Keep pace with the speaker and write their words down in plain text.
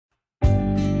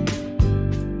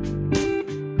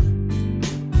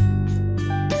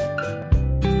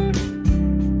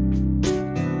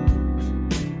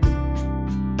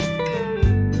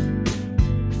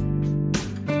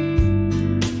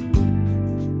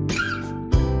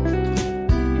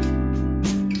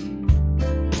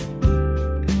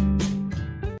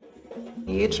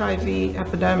HIV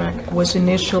epidemic was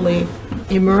initially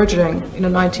emerging in the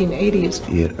 1980s.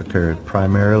 It occurred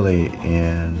primarily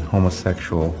in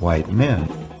homosexual white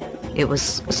men. It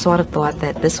was sort of thought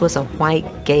that this was a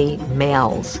white gay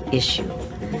male's issue.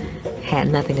 Had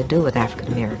nothing to do with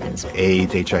African Americans.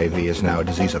 AIDS, HIV is now a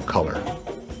disease of color.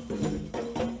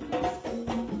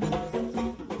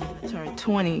 I turned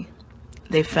 20.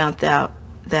 They found out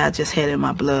that I just had it in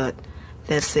my blood.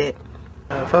 That's it.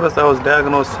 First, I was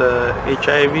diagnosed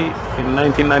HIV in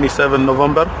 1997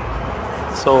 November.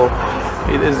 So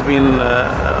it has been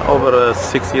over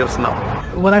 6 years now.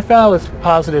 When I found I was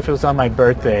positive, it was on my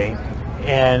birthday,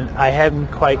 and I hadn't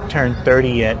quite turned 30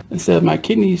 yet. Instead of my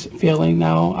kidneys failing,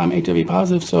 now I'm HIV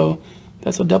positive, so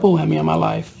that's a double whammy in my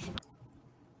life.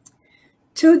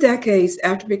 2 decades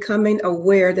after becoming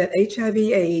aware that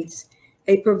HIV/AIDS,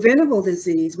 a preventable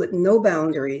disease with no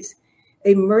boundaries,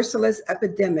 a merciless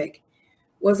epidemic,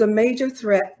 was a major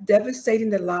threat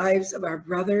devastating the lives of our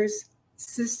brothers,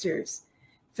 sisters,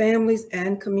 families,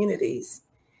 and communities.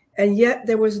 And yet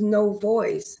there was no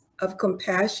voice of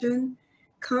compassion,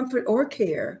 comfort, or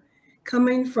care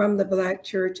coming from the Black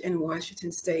church in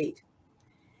Washington state.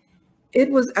 It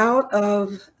was out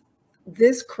of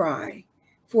this cry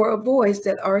for a voice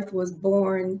that AARTH was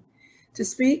born to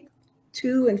speak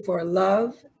to and for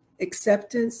love,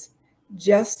 acceptance,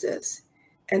 justice,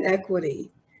 and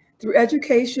equity through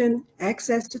education,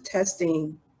 access to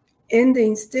testing,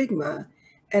 ending stigma,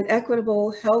 and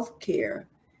equitable health care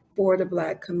for the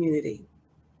Black community.